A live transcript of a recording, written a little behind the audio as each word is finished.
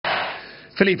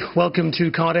Philippe, welcome to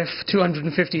Cardiff.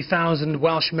 250,000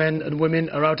 Welsh men and women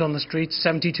are out on the streets,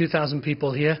 72,000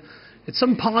 people here. It's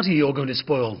some party you're going to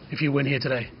spoil if you win here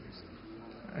today.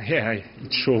 Yeah,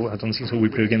 it's sure. I don't think so. We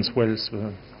play against Wales.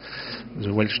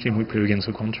 The Welsh team, we play against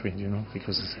the country,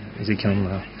 because they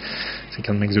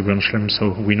can make the Grand Slam.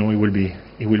 So we know it will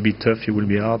be tough, it will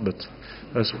be hard, but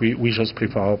us, we just play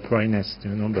for our prideness,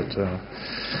 But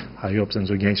I hope that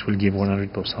the guys will give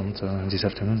 100% this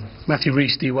afternoon. Matthew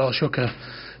Rees, the Welsh hooker,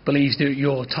 believes that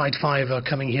your tight five are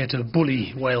coming here to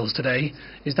bully Wales today.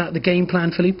 Is that the game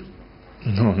plan, Philippe?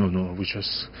 No. We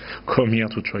just come here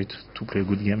to try to play a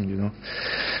good game,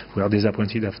 We are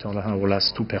disappointed after our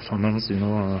last two performances,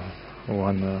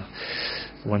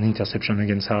 one interception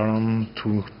against Ireland,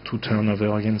 two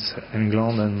turnover against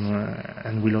England,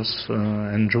 and we lost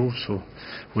and drew. So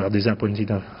we are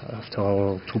disappointed after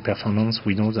our two performances.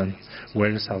 We know that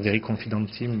Wales are a very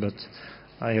confident team, but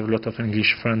I have a lot of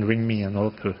English friends ring me and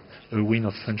hope a win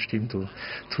of French team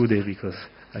today, because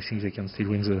I think they can still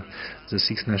win the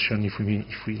Six Nations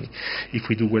if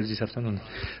we do well this afternoon.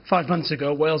 5 months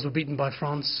ago, Wales were beaten by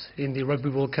France in the Rugby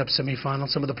World Cup semi-final.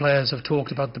 Some of the players have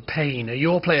talked about the pain. Are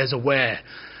your players aware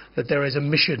that there is a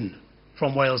mission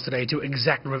from Wales today to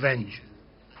exact revenge?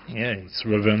 Yeah, it's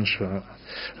revenge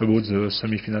about the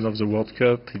semi-final of the World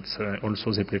Cup. It's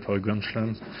also they play for a Grand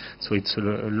Slam, so it's a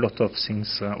lot of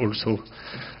things. Also,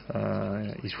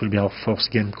 it will be our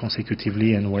fourth game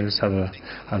consecutively, and Wales have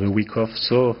a week off.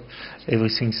 So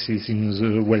everything is in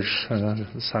the Welsh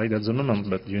side at the moment.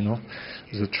 But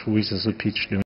the truth is the pitch.